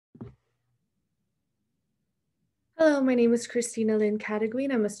Hello, my name is Kristina Lynn Catague,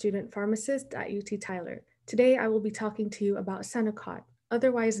 and I'm a student pharmacist at UT Tyler. Today, I will be talking to you about Senokot,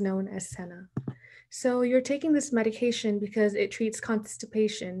 otherwise known as Senna. So you're taking this medication because it treats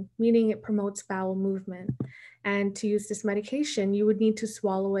constipation, meaning it promotes bowel movement. And to use this medication, you would need to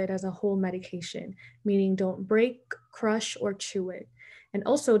swallow it as a whole medication, meaning don't break, crush, or chew it. And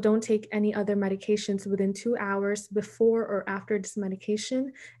also don't take any other medications within 2 hours before or after this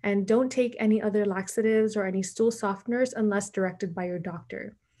medication. And don't take any other laxatives or any stool softeners unless directed by your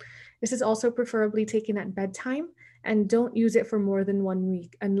doctor. This is also preferably taken at bedtime, and don't use it for more than 1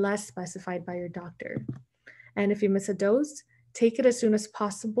 week unless specified by your doctor. And if you miss a dose, take it as soon as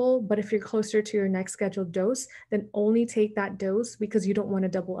possible. But if you're closer to your next scheduled dose, then only take that dose because you don't want to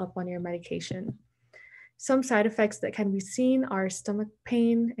double up on your medication. Some side effects that can be seen are stomach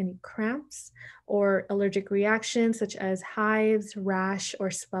pain, any cramps, or allergic reactions such as hives, rash, or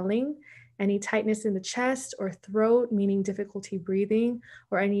swelling, any tightness in the chest or throat, meaning difficulty breathing,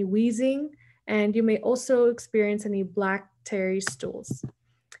 or any wheezing. And you may also experience any black tarry stools.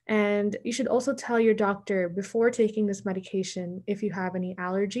 And you should also tell your doctor before taking this medication if you have any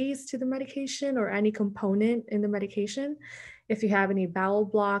allergies to the medication or any component in the medication, if you have any bowel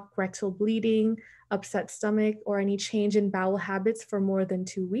block, rectal bleeding, upset stomach, or any change in bowel habits for more than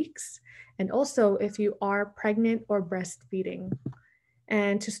 2 weeks, and also if you are pregnant or breastfeeding.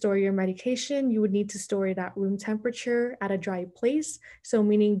 And to store your medication, you would need to store it at room temperature at a dry place. So,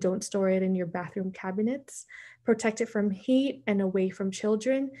 meaning don't store it in your bathroom cabinets. Protect it from heat and away from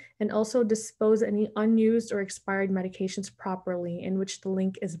children. And also dispose any unused or expired medications properly, in which the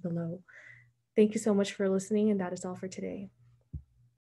link is below. Thank you so much for listening. And that is all for today.